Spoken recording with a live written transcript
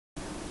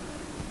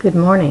Good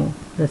morning,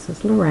 this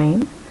is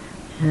Lorraine,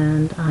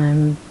 and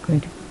I'm going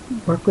to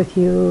work with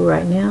you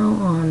right now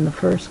on the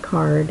first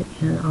card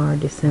in our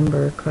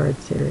December card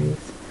series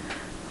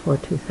for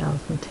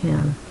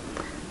 2010.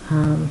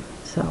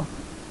 So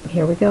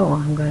here we go.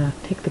 I'm going to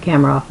take the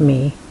camera off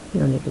me, you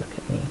don't need to look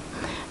at me,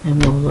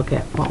 and we'll look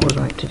at what we're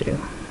going to do.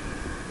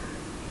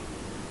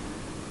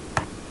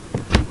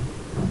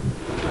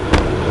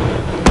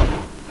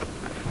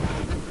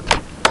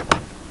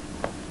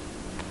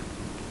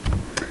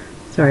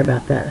 Sorry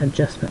about that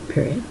adjustment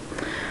period.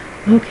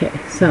 Okay,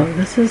 so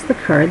this is the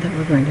card that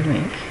we're going to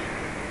make.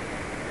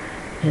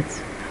 It's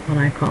what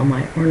I call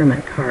my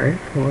ornament card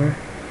for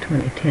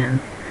 2010.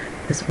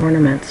 This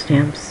ornament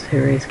stamp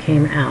series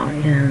came out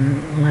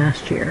in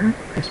last year,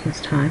 Christmas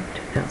time,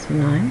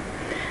 2009,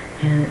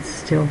 and it's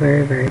still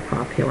very, very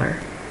popular.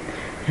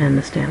 And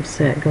the stamp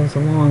set goes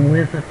along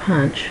with a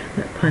punch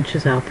that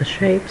punches out the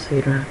shape, so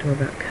you don't have to worry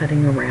about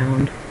cutting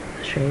around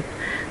the shape.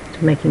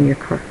 Making your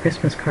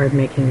Christmas card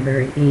making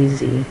very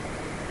easy.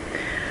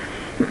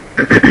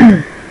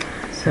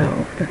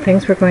 So the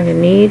things we're going to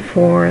need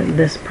for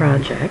this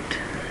project,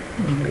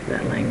 I'll leave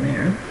that laying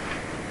there,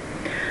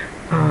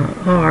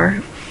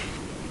 are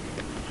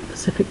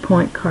Pacific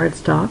Point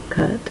cardstock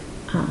cut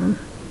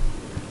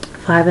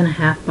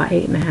 5.5 by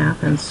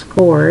 8.5 and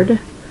scored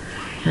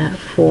at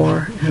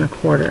 4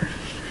 1/4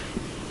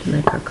 to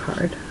make our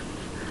card.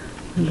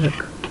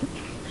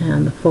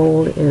 And the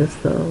fold is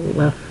the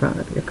left front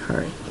of your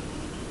card.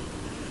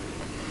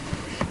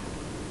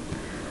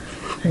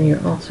 And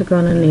you're also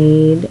going to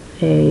need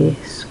a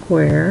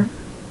square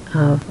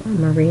of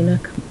Marina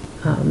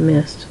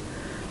Mist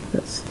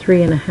that's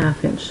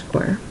 3.5 inch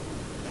square.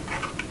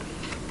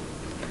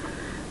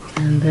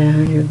 And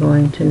then you're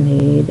going to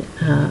need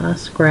a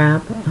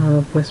scrap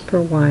of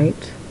Whisper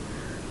White,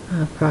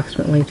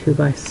 approximately 2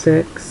 by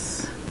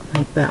 6. I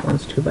think that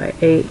one's 2 by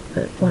 8,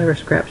 but whatever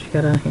scraps you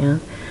got on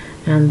hand.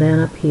 And then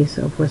a piece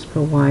of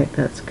Whisper White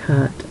that's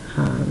cut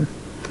 1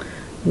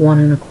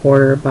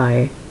 1/4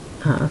 by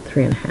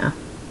 3.5.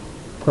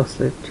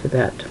 Closely to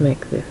that to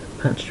make the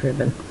punched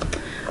ribbon.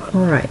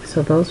 Alright,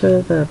 so those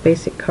are the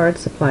basic card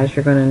supplies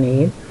you're going to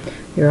need.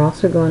 You're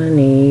also going to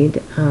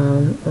need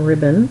a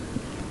ribbon.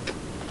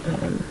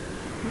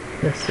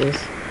 This is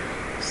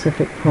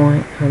Pacific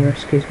Point,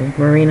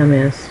 Marina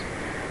Mist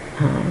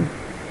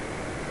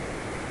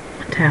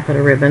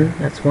taffeta ribbon.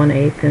 That's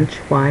 1/8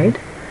 inch wide,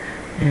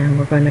 and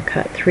we're going to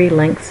cut 3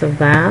 lengths of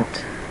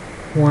that.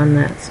 One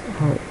that's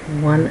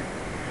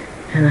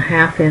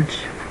 1.5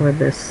 inch for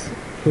this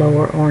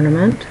lower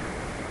ornament,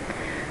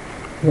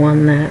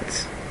 one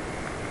that's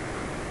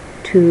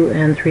 2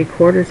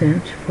 3/4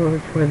 inch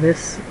for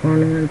this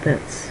ornament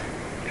that's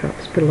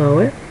drops below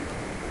it,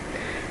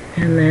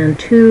 and then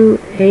 2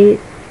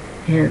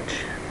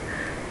 8-inch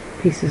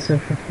pieces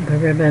of the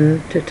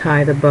ribbon to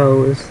tie the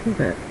bows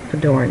that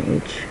adorn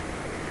each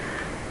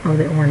of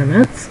the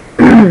ornaments.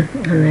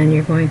 And then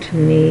you're going to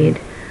need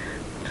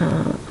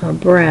a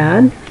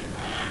brad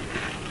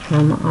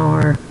from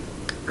our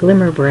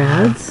Glimmer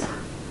Brads.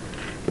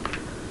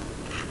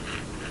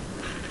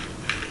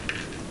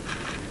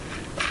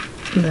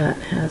 That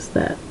has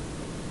that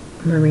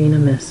Marina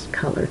Mist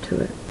color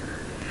to it.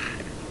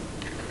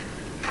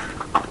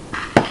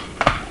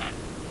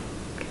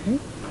 Okay.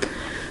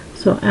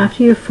 So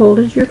after you've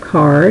folded your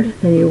card,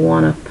 then you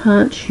want to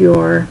punch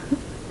your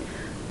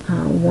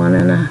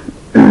 1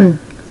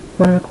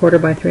 1/4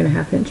 by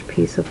 3.5 inch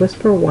piece of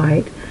Whisper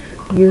White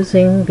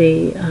using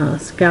the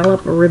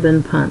scallop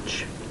ribbon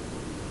punch.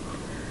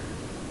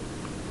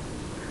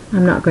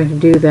 I'm not going to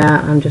do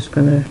that, I'm just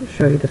going to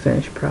show you the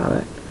finished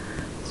product.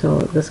 So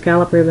the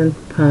scallop ribbon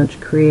punch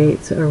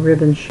creates a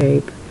ribbon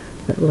shape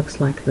that looks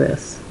like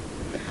this.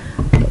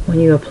 When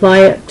you apply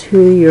it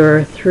to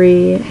your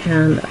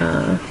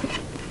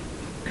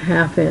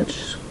 3.5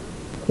 inch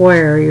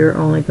square, you're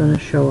only going to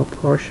show a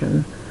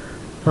portion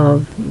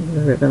of the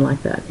ribbon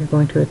like that. You're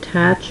going to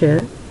attach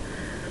it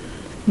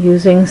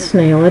using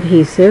snail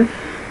adhesive,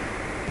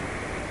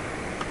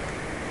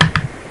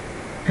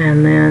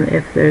 and then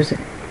if there's,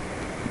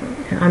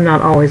 I'm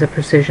not always a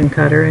precision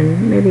cutter,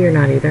 and maybe you're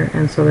not either,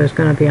 and so there's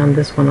going to be on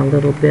this one a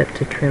little bit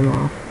to trim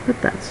off,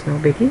 but that's no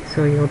biggie,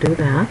 so you'll do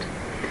that.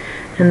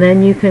 And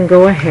then you can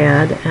go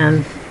ahead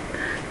and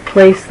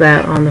place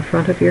that on the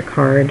front of your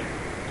card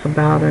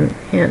about 1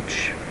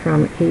 inch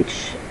from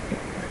each, the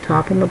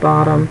top and the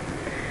bottom,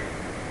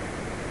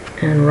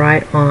 and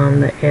right on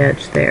the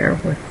edge there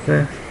with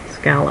the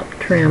scallop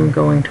trim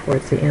going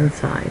towards the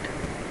inside.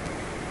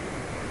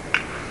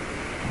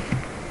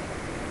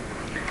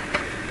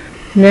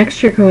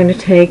 Next, you're going to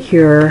take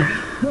your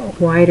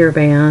wider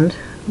band,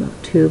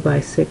 about 2 by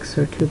 6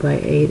 or 2 by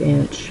 8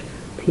 inch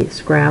piece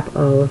scrap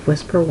of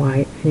Whisper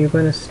White, and you're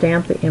going to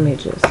stamp the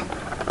images.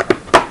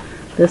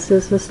 This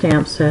is the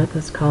stamp set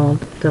that's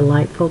called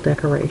Delightful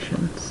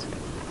Decorations.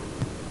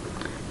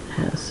 It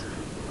has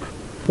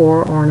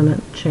 4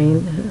 ornament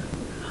chain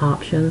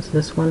options,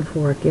 this one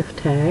for a gift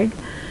tag,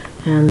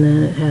 and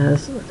then it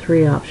has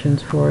 3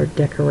 options for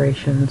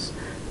decorations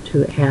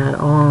to add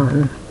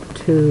on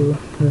to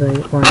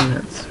the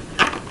ornaments.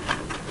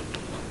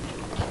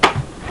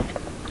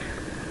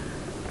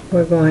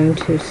 we're going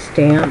to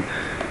stamp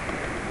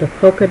the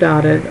polka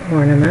dotted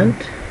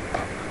ornament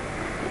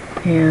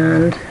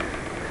and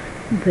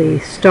the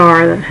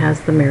star that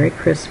has the Merry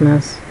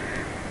Christmas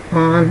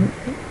on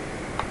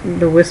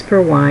the Whisper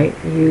White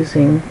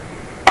using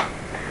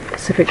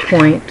Pacific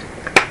Point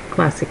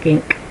Classic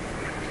Ink.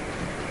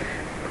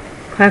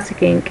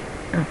 Classic ink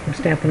from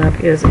Stampin'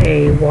 Up! Is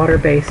a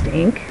water-based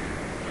ink,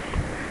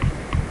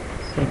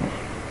 so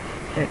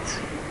it's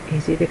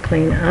easy to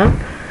clean up,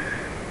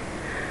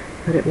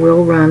 but it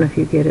will run if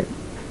you get it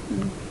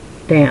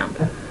damp.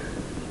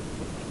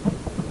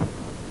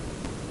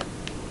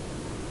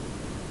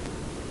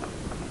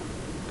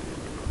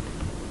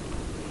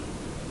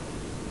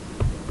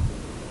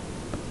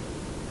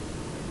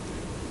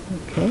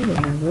 Okay, we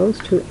have those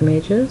two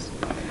images,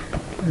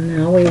 and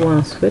now we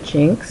want to switch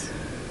inks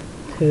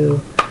to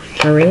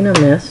Marina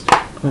Mist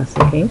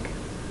Classic Ink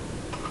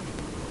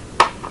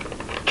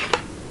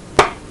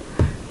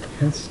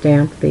and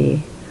stamp the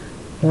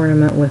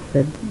ornament with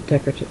the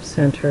decorative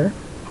center.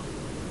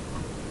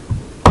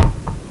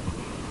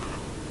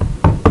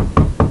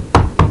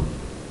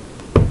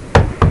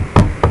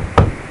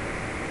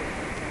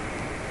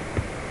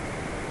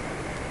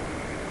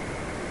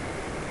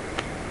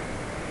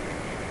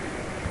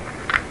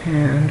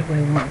 And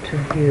we want to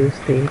use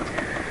the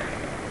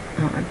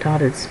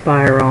dotted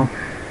spiral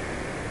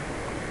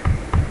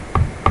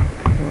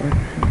for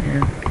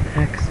an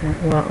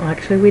accent. Well,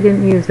 actually we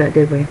didn't use that,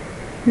 did we?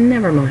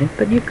 Never mind,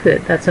 but you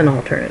could. That's an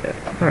alternative.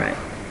 Alright.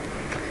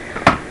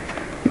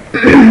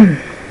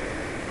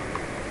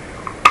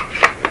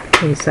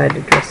 We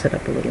decided to dress it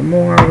up a little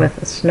more with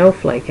a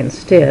snowflake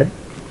instead.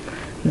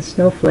 The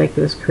snowflake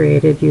was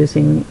created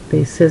using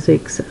the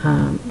Sizzix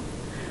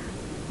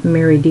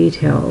Merry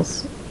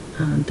Details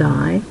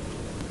die. You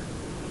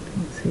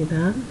can see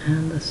that,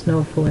 and the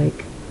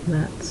snowflake,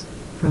 that's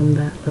from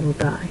that little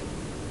die.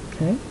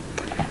 Okay,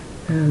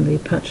 and the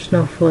punch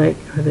snowflake,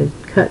 or the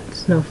cut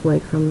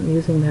snowflake from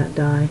using that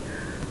die,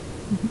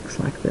 looks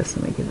like this.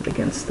 Let me get it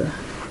against the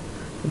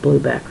blue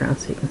background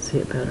so you can see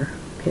it better.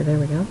 Okay, there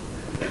we go.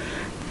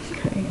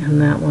 Okay,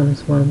 and that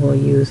one's one we'll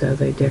use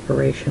as a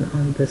decoration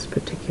on this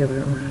particular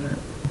ornament.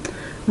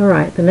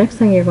 Alright, the next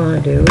thing you're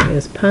going to do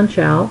is punch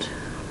out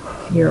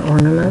your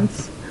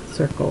ornaments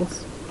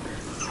circles.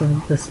 So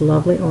this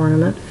lovely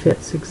ornament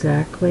fits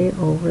exactly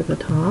over the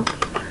top,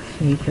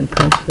 and you can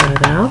punch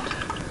that out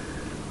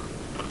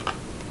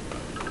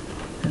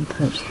and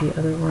punch the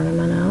other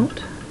ornament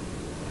out.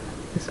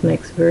 This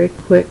makes very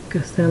quick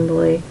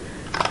assembly.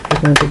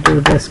 We're going to do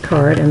this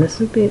card, and this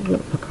would be a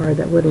card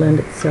that would lend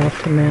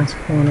itself to mass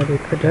quantity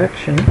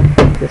production.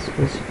 This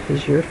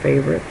is your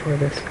favorite for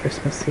this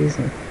Christmas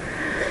season.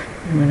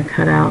 I'm going to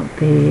cut out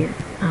the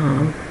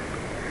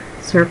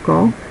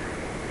circle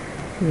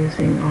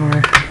using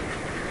our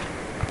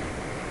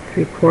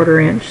 3/4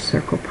 inch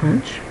circle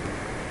punch,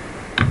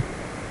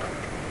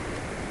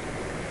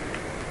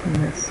 and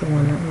that's the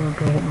one that will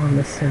go on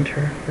the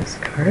center of this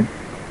card.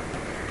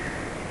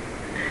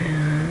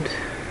 And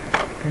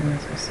then,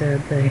 as I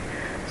said, the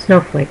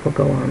snowflake will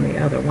go on the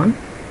other one.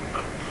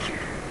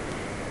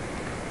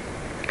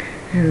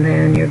 And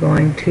then you're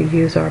going to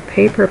use our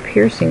paper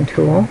piercing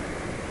tool,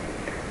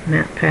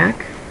 matte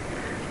pack.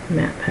 The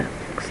matte pack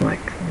looks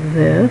like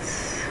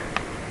this.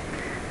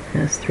 It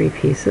has 3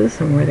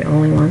 pieces, and we're the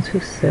only ones who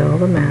sell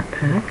the matte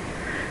pack.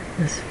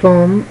 This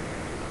foam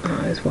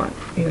is what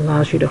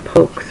allows you to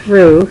poke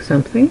through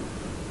something,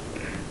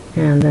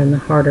 and then the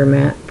harder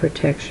matte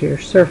protects your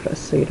surface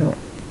so you don't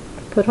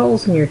put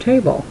holes in your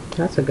table.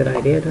 That's a good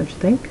idea, don't you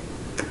think?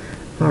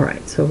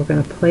 Alright, so we're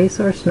going to place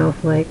our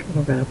snowflake, and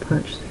we're going to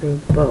punch through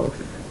both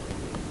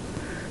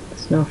the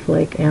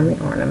snowflake and the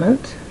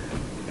ornament,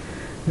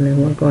 and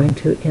then we're going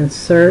to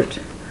insert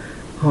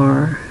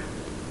our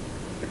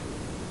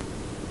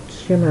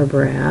shimmer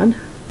brad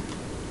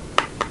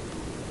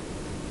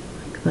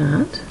like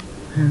that,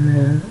 and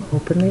then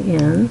open the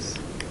ends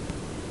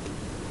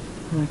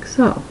like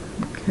so.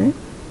 Okay,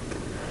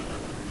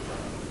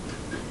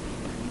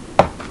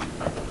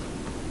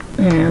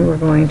 and we're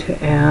going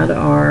to add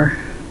our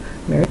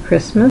Merry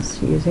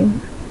Christmas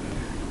using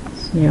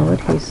snail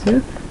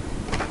adhesive.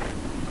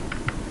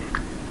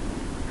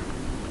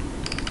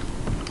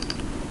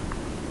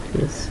 To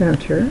the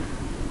center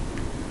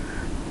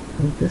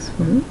of this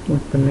one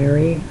with the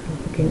Merry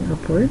looking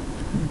upward.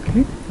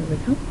 Okay, there we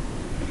go.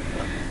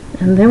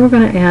 And then we're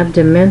going to add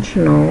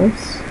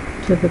dimensionals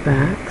to the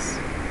backs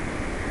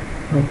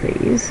of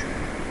these.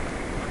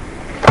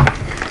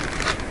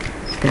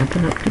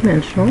 Stampin' Up!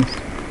 Dimensionals.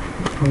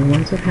 The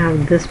ones that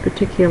have this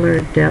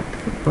particular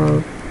depth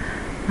of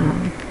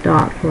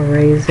dot for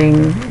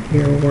raising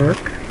your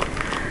work.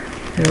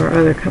 There are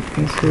other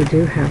companies who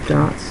do have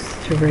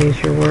dots to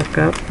raise your work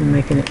up and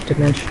making it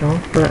dimensional,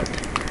 but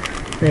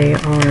they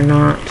are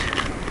not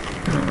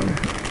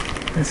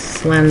as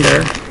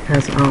slender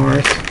as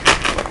ours.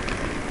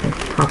 They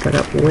pop it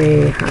up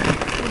way high,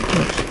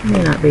 which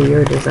may not be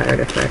your desired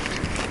effect.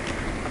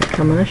 They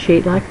come on a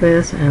sheet like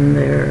this, and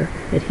they're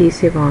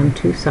adhesive on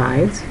 2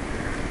 sides.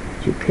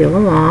 You peel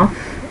them off,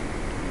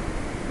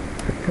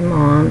 put them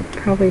on.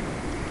 Probably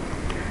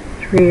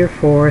 3 or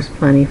 4 is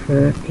plenty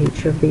for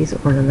each of these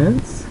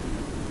ornaments.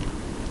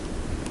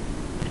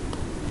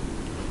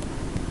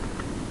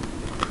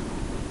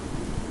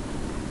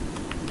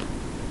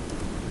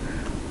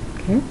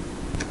 Okay.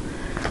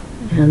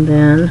 And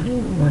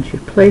then once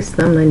you've placed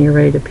them, then you're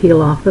ready to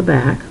peel off the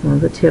back. One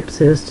of the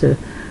tips is to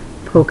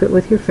poke it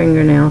with your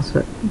fingernail so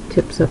it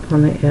tips up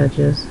on the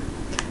edges,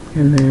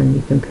 and then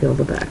you can peel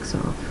the backs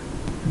off.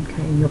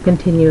 Okay, and you'll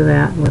continue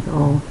that with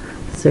all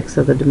 6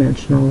 of the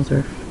dimensionals,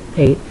 or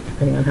 8,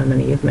 depending on how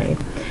many you've made.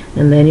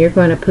 And then you're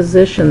going to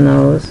position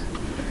the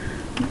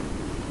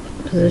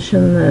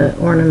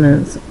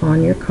ornaments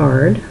on your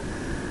card.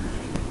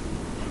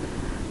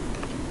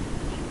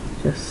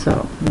 Just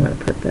so. I'm going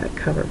to put that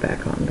cover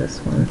back on this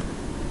one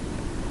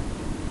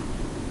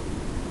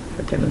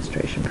for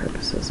demonstration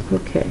purposes.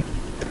 Okay.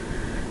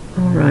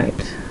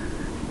 Alright.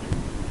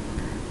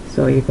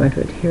 So you're going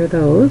to adhere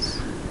those.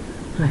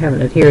 I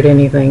haven't adhered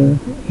anything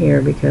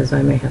here because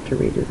I may have to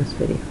redo this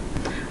video.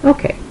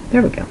 Okay,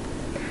 there we go.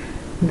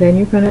 Then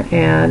you're going to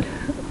add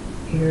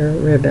your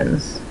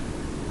ribbons.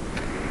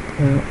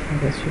 Well, I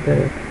guess you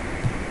better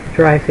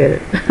dry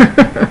fit it.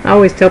 I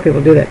always tell people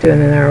to do that too,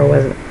 and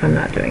then I'm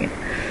not doing it.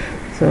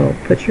 So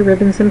put your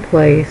ribbons in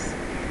place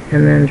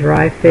and then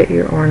dry fit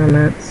your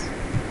ornaments.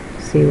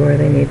 See where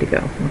they need to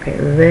go. Okay,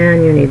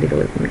 then you need to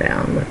glue them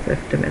down with the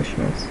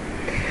dimensionals.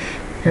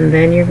 And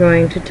then you're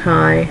going to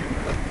tie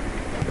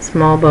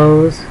small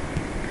bows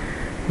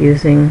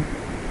using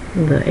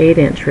the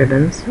 8-inch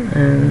ribbons,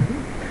 and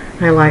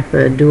I like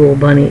the dual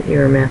bunny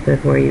ear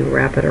method where you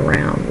wrap it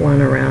around one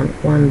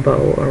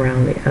bow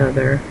around the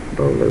other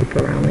bow loop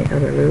around the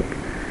other loop,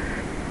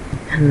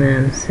 and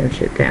then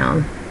cinch it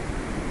down.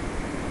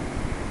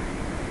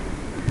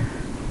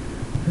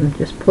 And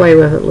just play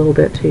with it a little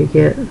bit till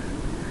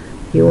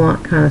you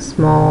want kind of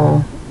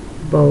small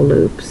bow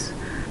loops,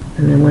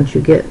 and then once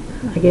you get,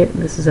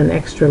 this is an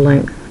extra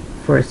length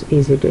for it's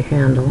easier to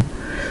handle.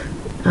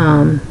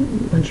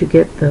 Once you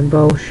get the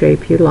bow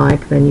shape you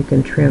like, then you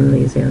can trim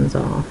these ends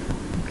off.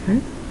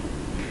 Okay,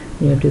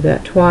 you'll do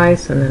that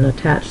twice and then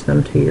attach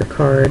them to your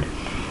card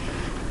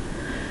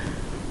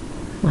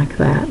like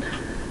that,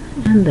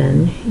 and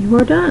then you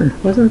are done.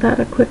 Wasn't that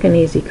a quick and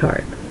easy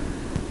card?